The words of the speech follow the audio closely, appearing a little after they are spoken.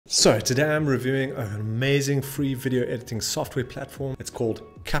So today I'm reviewing an amazing free video editing software platform. It's called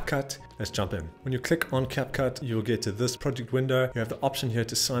CapCut. Let's jump in. When you click on CapCut, you'll get to this project window. You have the option here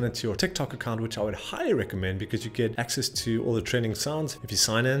to sign into your TikTok account, which I would highly recommend because you get access to all the trending sounds if you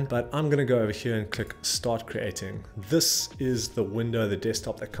sign in. But I'm going to go over here and click Start Creating. This is the window, the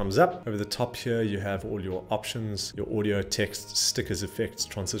desktop that comes up. Over the top here, you have all your options, your audio, text, stickers, effects,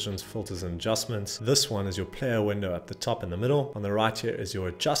 transitions, filters, and adjustments. This one is your player window at the top in the middle. On the right here is your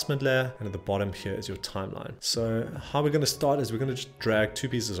adjustment layer, and at the bottom here is your timeline. So how we're going to start is we're going to just drag two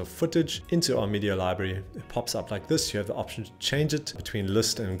pieces of footage into our media library. It pops up like this. You have the option to change it between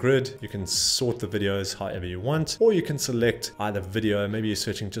list and grid. You can sort the videos however you want, or you can select either video. Maybe you're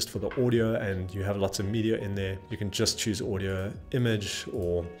searching just for the audio and you have lots of media in there. You can just choose audio, image,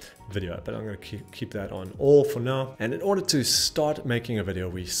 or video, but I'm going to keep that on all for now. And in order to start making a video,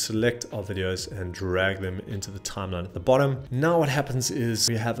 we select our videos and drag them into the timeline at the bottom. Now what happens is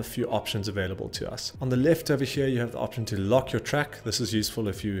we have a few options available to us. On the left over here, you have the option to lock your track. This is useful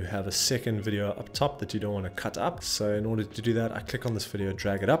if you have a second video up top that you don't want to cut up. So in order to do that, I click on this video,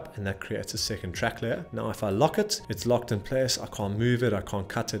 drag it up, and that creates a second track layer. Now if I lock it, it's locked in place. I can't move it, I can't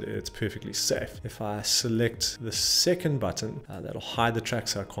cut it, it's perfectly safe. If I select the second button, that'll hide the track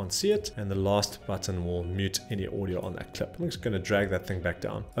so I can't see it, and the last button will mute any audio on that clip. I'm just going to drag that thing back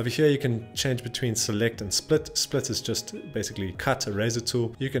down. Over here you can change between select and split. Split is just basically cut, a razor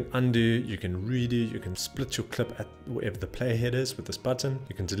tool. You can undo, you can redo, you can split your clip at wherever the playhead is with this button.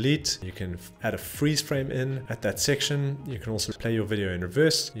 You can delete, you can add a freeze frame in at that section. You can also play your video in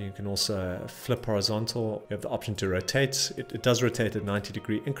reverse. You can also flip horizontal. You have the option to rotate. It does rotate at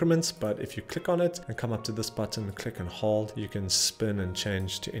 90-degree increments, but if you click on it and come up to this button, click and hold, you can spin and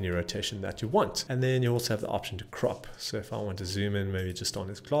change to any rotation that you want. And then you also have the option to crop. So if I want to zoom in maybe just on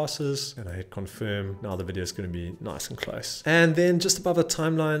his glasses and I hit confirm, now the video is going to be nice and close. And then just above the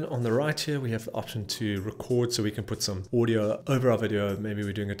timeline on the right here, we have the option to record, so we can put some audio over our video. Maybe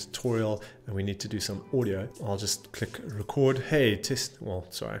we're doing a tutorial and we need to do some audio. I'll just click record. Hey, test. Well,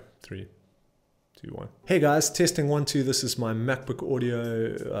 sorry, 3, 2, 1. Hey guys, testing 1, 2. This is my MacBook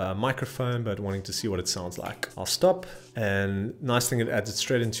audio microphone, but wanting to see what it sounds like. I'll stop, and nice thing, it adds it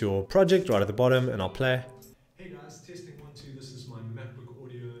straight into your project right at the bottom, and I'll play. Hey guys, testing 1, 2. This is my MacBook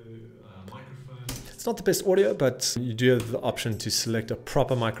audio microphone. It's not the best audio, but you do have the option to select a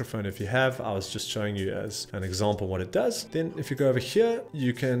proper microphone if you have. I was just showing you as an example what it does. Then if you go over here,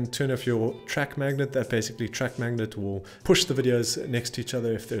 you can turn off your track magnet. That basically track magnet will push the videos next to each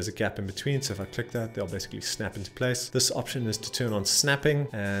other if there's a gap in between. So if I click that, they'll basically snap into place. This option is to turn on snapping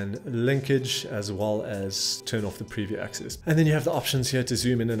and linkage, as well as turn off the preview axis. And then you have the options here to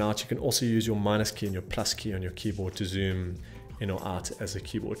zoom in and out. You can also use your minus key and your plus key on your keyboard to zoom in or out as a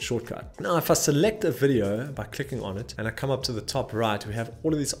keyboard shortcut. Now if I select a video by clicking on it and I come up to the top right, we have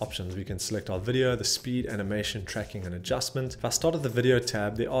all of these options. We can select our video, the speed, animation, tracking, and adjustment. If I start at the video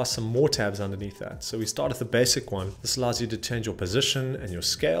tab, there are some more tabs underneath that. So we start at the basic one. This allows you to change your position and your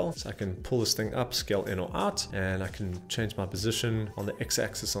scale. So I can pull this thing up, scale in or out, and I can change my position on the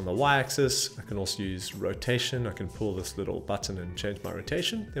x-axis, on the y-axis. I can also use rotation. I can pull this little button and change my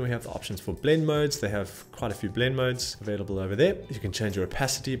rotation. Then we have the options for blend modes. They have quite a few blend modes available over there. You can change your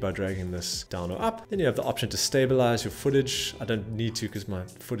opacity by dragging this down or up. Then you have the option to stabilize your footage. I don't need to because my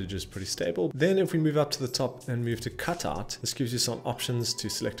footage is pretty stable. Then if we move up to the top and move to cutout, this gives you some options to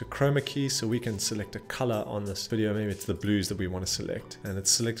select a chroma key, so we can select a color on this video. Maybe it's the blues that we want to select, and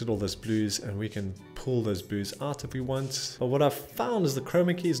it's selected all those blues, and we can pull those blues out if we want. But what I've found is the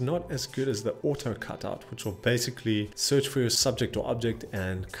chroma key is not as good as the auto cutout, which will basically search for your subject or object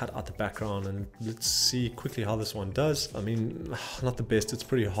and cut out the background. And let's see quickly how this one does. I mean, not the best. It's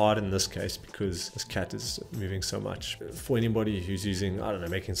pretty hard in this case because this cat is moving so much. For anybody who's using, I don't know,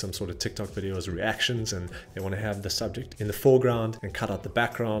 making some sort of TikTok videos, reactions, and they want to have the subject in the foreground and cut out the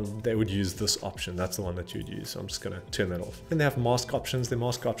background, they would use this option. That's the one that you'd use. So I'm just going to turn that off. And they have mask options. The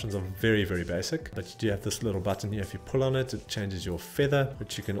mask options are very, very basic, but you do have this little button here. If you pull on it, it changes your feather,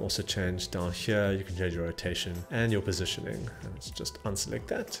 which you can also change down here. You can change your rotation and your positioning, and it's just unselect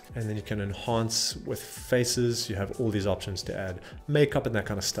that. And then you can enhance with faces. You have all these options to add makeup and that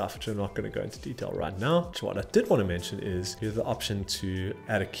kind of stuff, which I'm not going to go into detail right now. So what I did want to mention is you have the option to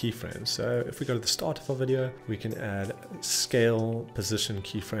add a keyframe. So if we go to the start of our video, we can add scale, position,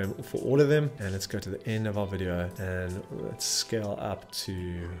 keyframe for all of them. And let's go to the end of our video and let's scale up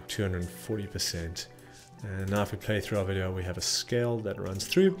to 240%. And now if we play through our video, we have a scale that runs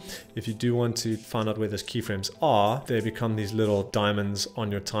through. If you do want to find out where those keyframes are, they become these little diamonds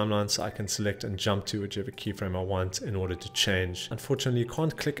on your timeline, so I can select and jump to whichever keyframe I want in order to change. Unfortunately, you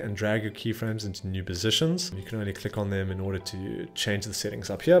can't click and drag your keyframes into new positions. You can only click on them in order to change the settings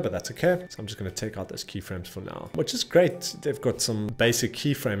up here, but that's okay. So I'm just going to take out those keyframes for now, which is great. They've got some basic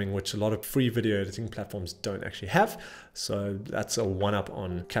keyframing, which a lot of free video editing platforms don't actually have. So that's a one-up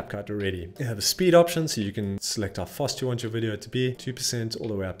on CapCut already. You have a speed option, so you can select how fast you want your video to be. 2% all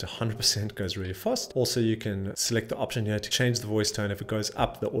the way up to 100% goes really fast. Also, you can select the option here to change the voice tone. If it goes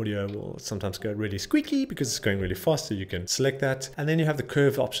up, the audio will sometimes go really squeaky because it's going really fast, so you can select that. And then you have the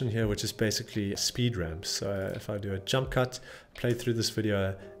curve option here, which is basically a speed ramp. So if I do a jump cut, play through this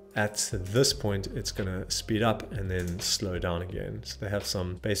video, at this point it's going to speed up and then slow down again. So they have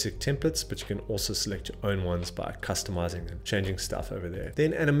some basic templates, but you can also select your own ones by customizing and changing stuff over there.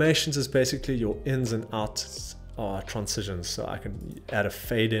 Then animations is basically your ins and outs are transitions. So I can add a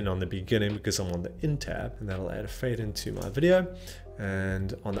fade in on the beginning because I'm on the in tab, and that'll add a fade into my video.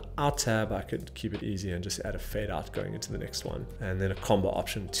 And on the out tab, I could keep it easy and just add a fade out going into the next one. And then a combo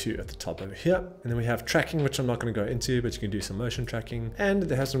option 2 at the top over here. And then we have tracking, which I'm not going to go into, but you can do some motion tracking. And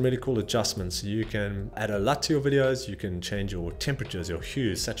they have some really cool adjustments. You can add a lot to your videos. You can change your temperatures, your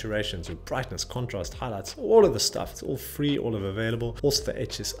hues, saturations, your brightness, contrast, highlights, all of the stuff. It's all free, all of available. Also the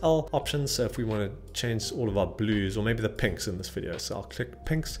HSL options. So if we want to change all of our blues or maybe the pinks in this video. So I'll click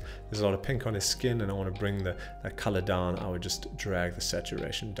pinks. There's a lot of pink on his skin and I want to bring that color down. I would just drag the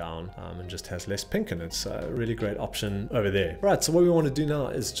saturation down and just has less pink in it. So a really great option over there. Right, so what we want to do now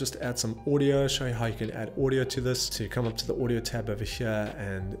is just add some audio, show you how you can add audio to this. So you come up to the audio tab over here,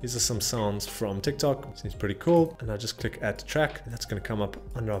 and these are some sounds from TikTok. Seems pretty cool. And I just click add to track, and that's going to come up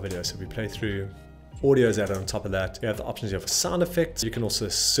under our video. So we play through. Audio is added on top of that. You have the options, you have sound effects. You can also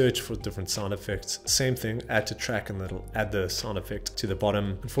search for different sound effects. Same thing, add to track, and that'll add the sound effect to the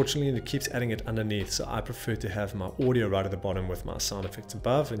bottom. Unfortunately, it keeps adding it underneath, so I prefer to have my audio right at the bottom with my sound effects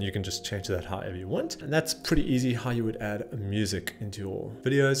above, and you can just change that however you want. And that's pretty easy how you would add music into your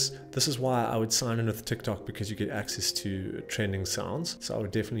videos. This is why I would sign in with TikTok, because you get access to trending sounds. So I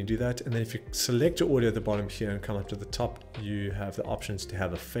would definitely do that. And then if you select your audio at the bottom here and come up to the top, you have the options to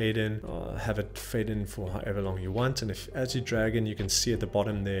have a fade in, have it fade in for however long you want. And if as you drag in, you can see at the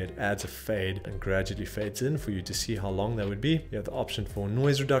bottom there it adds a fade and gradually fades in for you to see how long that would be. You have the option for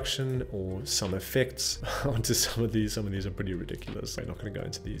noise reduction or some effects onto some of these. Some of these are pretty ridiculous. I'm not going to go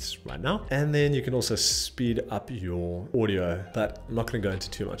into these right now. And then you can also speed up your audio, but I'm not going to go into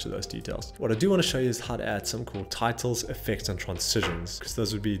too much of those details. What I do want to show you is how to add some cool titles, effects, and transitions, because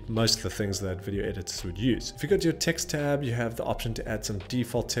those would be most of the things that video editors would use. If you go to your text tab, you have the option to add some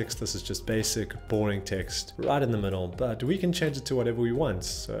default text. This is just basic, boring text right in the middle, but we can change it to whatever we want.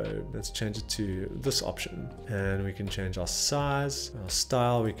 So let's change it to this option, and we can change our size, our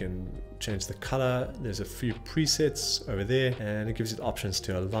style, we can change the color. There's a few presets over there, and it gives you the options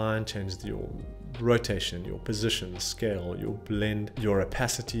to align, change your rotation, your position, scale, your blend, your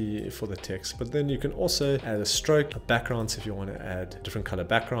opacity for the text. But then you can also add a stroke, a background. So if you want to add different color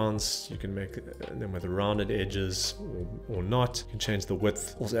backgrounds, you can make them with rounded edges or not. You can change the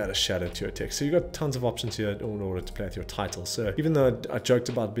width, also add a shadow to your text. So you've got tons of options here in order to play with your title. So even though I joked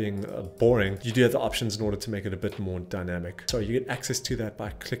about being boring, you do have the options in order to make it a bit more dynamic. So you get access to that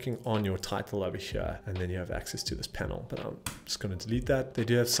by clicking on your title over here, and then you have access to this panel. But I'm just going to delete that. They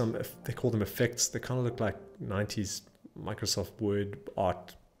do have some, they call them effects. They kind of look like 90s Microsoft Word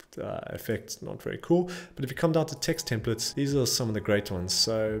art effects, not very cool. But if you come down to text templates, these are some of the great ones.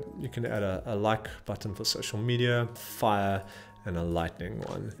 So you can add a like button for social media, fire, and a lightning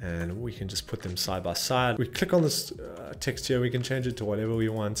one, and we can just put them side by side. We click on this text here, we can change it to whatever we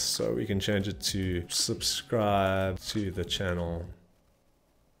want. So we can change it to subscribe to the channel.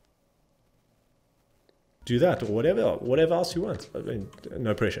 Do that, or whatever else you want. I mean,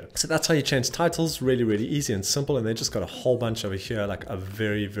 no pressure. So that's how you change titles. Really, really easy and simple. And they just got a whole bunch over here, like a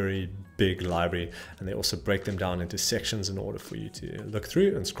very, very big library. And they also break them down into sections in order for you to look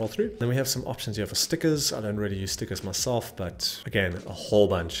through and scroll through. Then we have some options here for stickers. I don't really use stickers myself, but again, a whole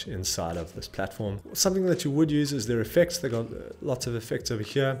bunch inside of this platform. Something that you would use is their effects. They got lots of effects over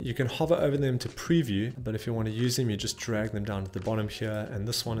here. You can hover over them to preview, but if you want to use them, you just drag them down to the bottom here. And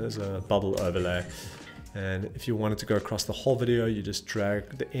this one is a bubble overlay. And if you wanted to go across the whole video, you just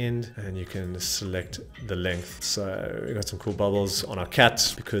drag the end and you can select the length. So we got some cool bubbles on our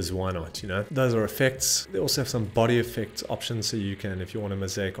cat, because why not, you know? Those are effects. They also have some body effects options, so you can, if you want a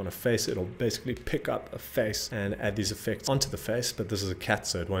mosaic on a face, it'll basically pick up a face and add these effects onto the face, but this is a cat,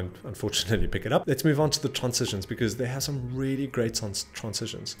 so it won't unfortunately pick it up. Let's move on to the transitions, because they have some really great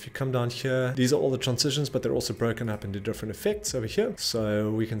transitions. If you come down here, these are all the transitions, but they're also broken up into different effects over here.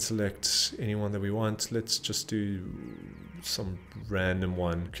 So we can select any one that we want. Let's just do some random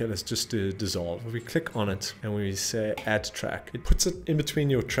one. Okay, let's just do dissolve. If we click on it and we say add track, it puts it in between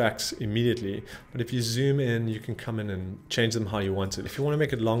your tracks immediately. But if you zoom in, you can come in and change them how you want it. If you want to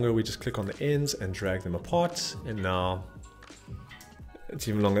make it longer, we just click on the ends and drag them apart, and now it's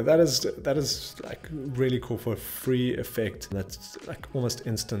even longer. That is like really cool for a free effect. That's like almost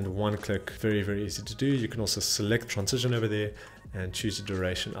instant, one click, very, very easy to do. You can also select transition over there and choose the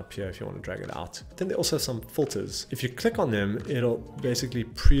duration up here if you want to drag it out. Then there are also some filters. If you click on them, it'll basically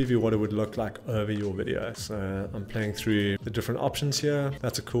preview what it would look like over your video. So I'm playing through the different options here.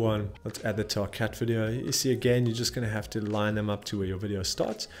 That's a cool one. Let's add that to our cat video. You see, again, you're just going to have to line them up to where your video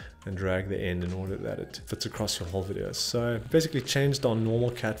starts and drag the end in order that it fits across your whole video. So basically changed our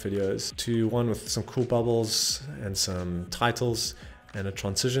normal cat videos to one with some cool bubbles and some titles and a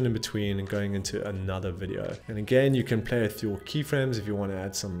transition in between and going into another video. And again, you can play with your keyframes if you want to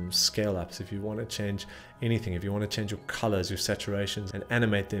add some scale ups, if you want to change anything, if you want to change your colors, your saturations, and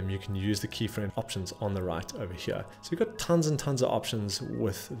animate them, you can use the keyframe options on the right over here. So you've got tons and tons of options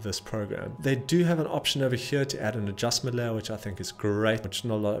with this program. They do have an option over here to add an adjustment layer, which I think is great, which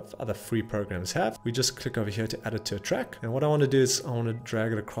not a lot of other free programs have. We just click over here to add it to a track. And what I want to do is I want to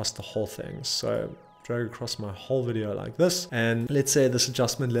drag it across the whole thing. So drag across my whole video like this, and let's say this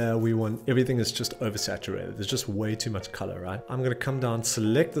adjustment layer, we want everything is just oversaturated. There's just way too much color, right? I'm going to come down,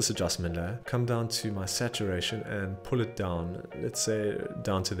 select this adjustment layer, come down to my saturation and pull it down, let's say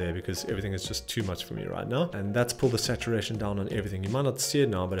down to there, because everything is just too much for me right now. And that's pull the saturation down on everything. You might not see it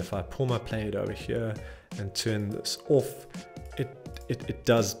now, but if I pull my plate over here and turn this off, it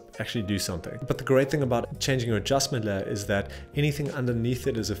does actually do something. But the great thing about changing your adjustment layer is that anything underneath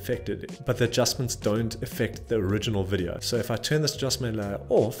it is affected, but the adjustments don't affect the original video. So if I turn this adjustment layer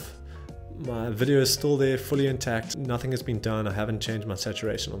off, my video is still there, fully intact. Nothing has been done. I haven't changed my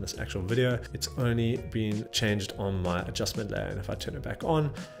saturation on this actual video. It's only been changed on my adjustment layer. And if I turn it back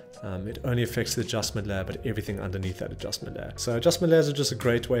on, it only affects the adjustment layer, but everything underneath that adjustment layer. So adjustment layers are just a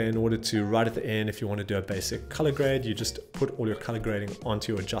great way in order to, right at the end, if you want to do a basic color grade, you just put all your color grading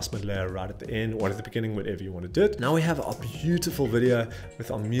onto your adjustment layer right at the end or at the beginning, whatever you want to do it. Now we have our beautiful video with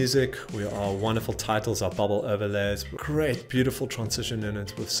our music, with our wonderful titles, our bubble overlays, great, beautiful transition in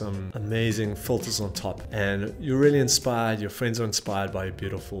it with some amazing filters on top. And you're really inspired, your friends are inspired by a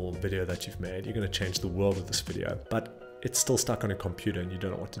beautiful video that you've made. You're going to change the world with this video. But it's still stuck on a computer and you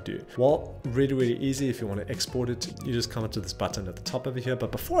don't know what to do. Well, really, really easy. If you want to export it, you just come up to this button at the top over here.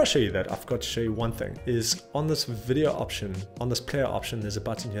 But before I show you that, I've got to show you one thing. Is on this video option, on this player option, there's a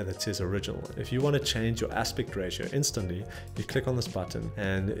button here that says original. If you want to change your aspect ratio instantly, you click on this button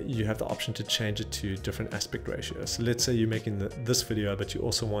and you have the option to change it to different aspect ratios. So let's say you're making this video, but you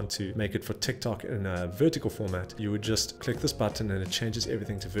also want to make it for TikTok in a vertical format. You would just click this button and it changes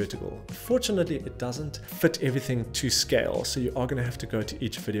everything to vertical. Fortunately, it doesn't fit everything to scale. So you are going to have to go to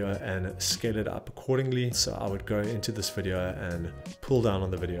each video and scale it up accordingly. So I would go into this video and pull down on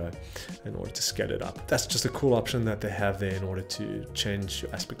the video in order to scale it up. That's just a cool option that they have there in order to change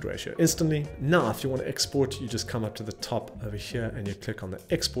your aspect ratio instantly. Now, if you want to export, you just come up to the top over here and you click on the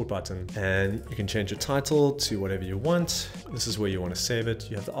export button and you can change your title to whatever you want. This is where you want to save it.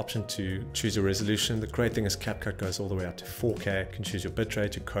 You have the option to choose your resolution. The great thing is CapCut goes all the way up to 4K. You can choose your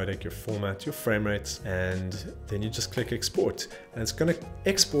bitrate, your codec, your format, your frame rates, and then you just click export, and it's going to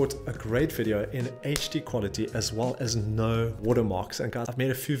export a great video in HD quality as well as no watermarks. And guys, I've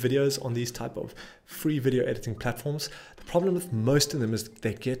made a few videos on these type of free video editing platforms. The problem with most of them is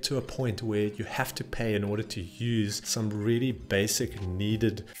they get to a point where you have to pay in order to use some really basic,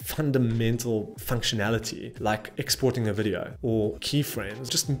 needed, fundamental functionality like exporting a video or keyframes,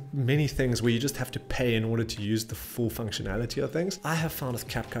 just many things where you just have to pay in order to use the full functionality of things. I have found with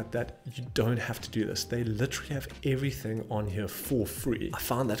CapCut that you don't have to do this. They literally have every everything on here for free. I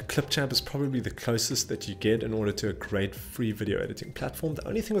found that Clipchamp is probably the closest that you get in order to a great free video editing platform. The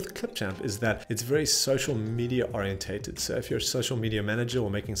only thing with Clipchamp is that it's very social media orientated. So if you're a social media manager or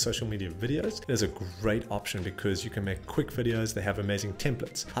making social media videos, it is a great option because you can make quick videos. They have amazing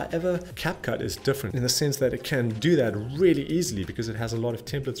templates. However, CapCut is different in the sense that it can do that really easily because it has a lot of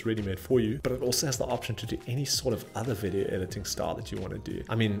templates ready made for you, but it also has the option to do any sort of other video editing style that you want to do.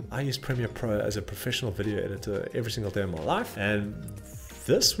 I mean, I use Premiere Pro as a professional video editor every single day of my life, and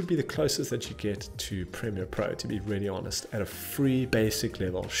this would be the closest that you get to Premiere Pro, to be really honest, at a free basic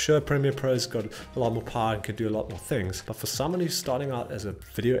level. Sure, Premiere Pro's got a lot more power and can do a lot more things, but for someone who's starting out as a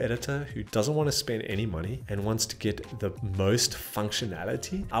video editor who doesn't want to spend any money and wants to get the most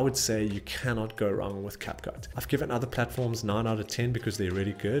functionality, I would say you cannot go wrong with CapCut. I've given other platforms 9 out of 10 because they're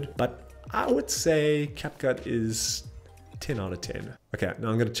really good, but I would say CapCut is 10 out of 10. Okay, now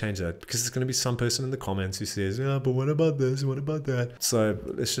I'm going to change that because there's going to be some person in the comments who says, yeah, but what about this? What about that? So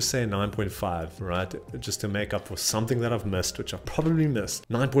let's just say 9.5, right? Just to make up for something that I've missed, which I probably missed.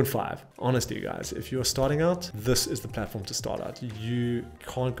 9.5. Honestly, guys, if you're starting out, this is the platform to start out. You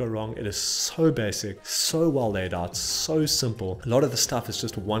can't go wrong. It is so basic, so well laid out, so simple. A lot of the stuff is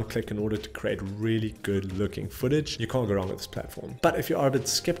just one click in order to create really good looking footage. You can't go wrong with this platform. But if you are a bit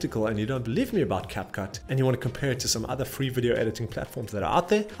skeptical and you don't believe me about CapCut and you want to compare it to some other free video editing platforms that are out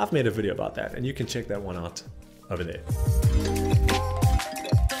there, I've made a video about that and you can check that one out over there.